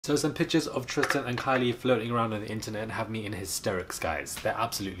So some pictures of Tristan and Kylie floating around on the internet have me in hysterics, guys. They're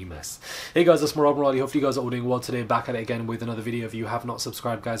absolutely mess. Hey guys, it's Rob Morali. Hopefully you guys are all doing well today. Back at it again with another video. If you have not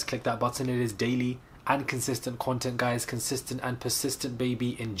subscribed, guys, click that button. It is daily and consistent content, guys. Consistent and persistent,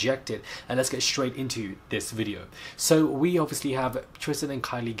 baby. Injected. And let's get straight into this video. So we obviously have Tristan and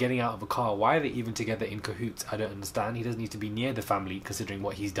Kylie getting out of a car. Why are they even together in cahoots? I don't understand. He doesn't need to be near the family considering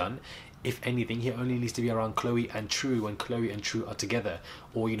what he's done. If anything, he only needs to be around Chloe and True when Chloe and True are together,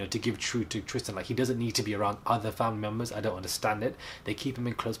 or, you know, to give True to Tristan. Like, he doesn't need to be around other family members. I don't understand it. They keep him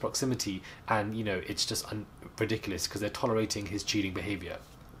in close proximity, and, you know, it's just ridiculous because they're tolerating his cheating behavior.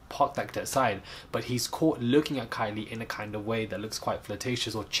 Park that aside, but he's caught looking at Kylie in a kind of way that looks quite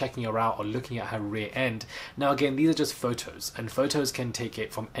flirtatious, or checking her out, or looking at her rear end. Now again, these are just photos, and photos can take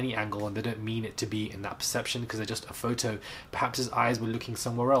it from any angle, and they don't mean it to be in that perception because they're just a photo. Perhaps his eyes were looking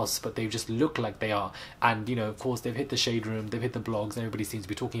somewhere else, but they just look like they are. And, you know, of course, they've hit the shade room, they've hit the blogs, and everybody seems to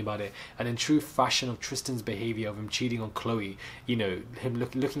be talking about it. And in true fashion of Tristan's behavior of him cheating on Chloe, you know, him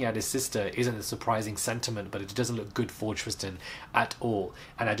looking at his sister isn't a surprising sentiment, but it doesn't look good for Tristan at all.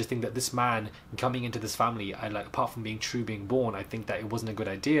 And I just think that this man coming into this family, apart from being True being born, I think that it wasn't a good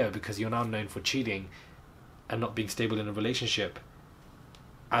idea, because you're now known for cheating and not being stable in a relationship,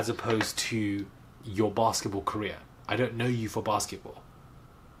 as opposed to your basketball career. I don't know you for basketball.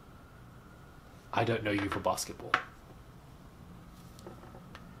 I don't know you for basketball.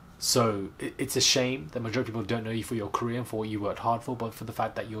 So it's a shame that majority of people don't know you for your career and for what you worked hard for, but for the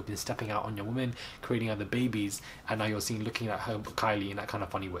fact that you've been stepping out on your woman, creating other babies, and now you're seen looking at her, Kylie, in that kind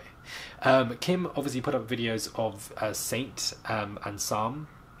of funny way. Kim obviously put up videos of Saint and Sam.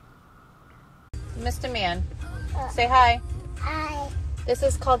 Mr. Man, say hi. Hi. This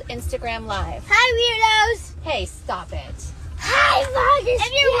is called Instagram Live. Hi, weirdos. Hey, stop it. Hi, vloggers.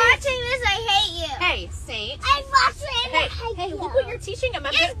 If you're watching this, I hate you. Hey, Saint. I'm watching it. Hey, look what you're teaching him.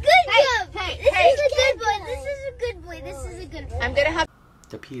 It's good. Hey, this is a good boy. This is a good boy. This is a good boy. I'm gonna have.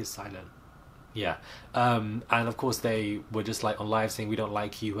 The P is silent. Yeah. And of course they were just like on live saying, we don't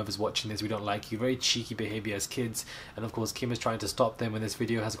like you, whoever's watching this, we don't like you. Very cheeky behavior as kids. And of course Kim is trying to stop them when this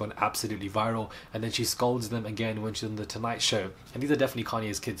video has gone absolutely viral, and then she scolds them again when she's on the Tonight Show. And these are definitely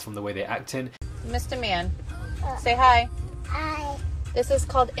Kanye's kids from the way they act in. Mr. Man, say hi. Hi. This is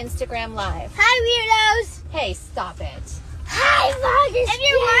called Instagram Live. Hi, weirdos. Hey, stop it. Hi, vloggers. If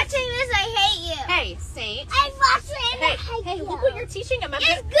you're watching this, I hate you. Hey, Saint. I'm watching it. Hey, look what you're teaching him.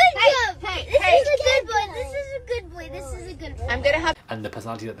 It's good. This is a good boy. This is a good boy. This is a good boy. I'm gonna have. And the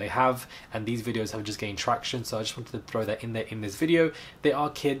personality that they have, and these videos have just gained traction, so I just wanted to throw that in there in this video. They are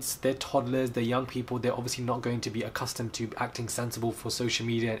kids, they're toddlers, they're young people, they're obviously not going to be accustomed to acting sensible for social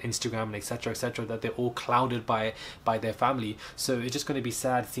media and Instagram and etc, that they're all clouded by their family. So it's just going to be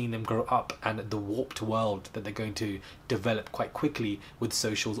sad seeing them grow up and the warped world that they're going to develop quite quickly with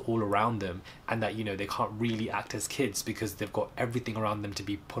socials all around them, and that, you know, they can't really act as kids because they've got everything around them to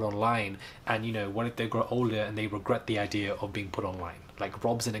be put online. And, you know, what if they grow older and they regret the idea of being put online? Like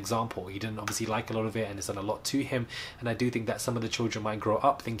Rob's an example. He didn't obviously like a lot of it, and it's done a lot to him. And I do think that some of the children might grow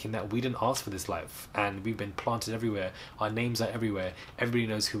up thinking that we didn't ask for this life, and we've been planted everywhere, our names are everywhere, everybody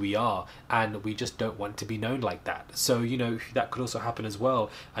knows who we are, and we just don't want to be known like that. So, you know, that could also happen as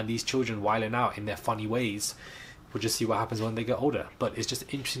well. And these children whiling out in their funny ways, we'll just see what happens when they get older. But it's just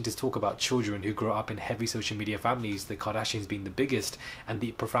interesting to talk about children who grow up in heavy social media families, the Kardashians being the biggest, and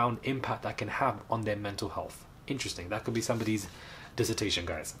the profound impact that can have on their mental health. Interesting. That could be somebody's dissertation,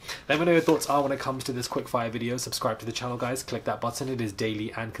 guys. Let me know your thoughts are when it comes to this quick fire video. Subscribe to the channel, guys. Click that button. It is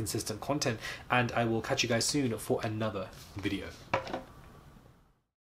daily and consistent content, and I will catch you guys soon for another video.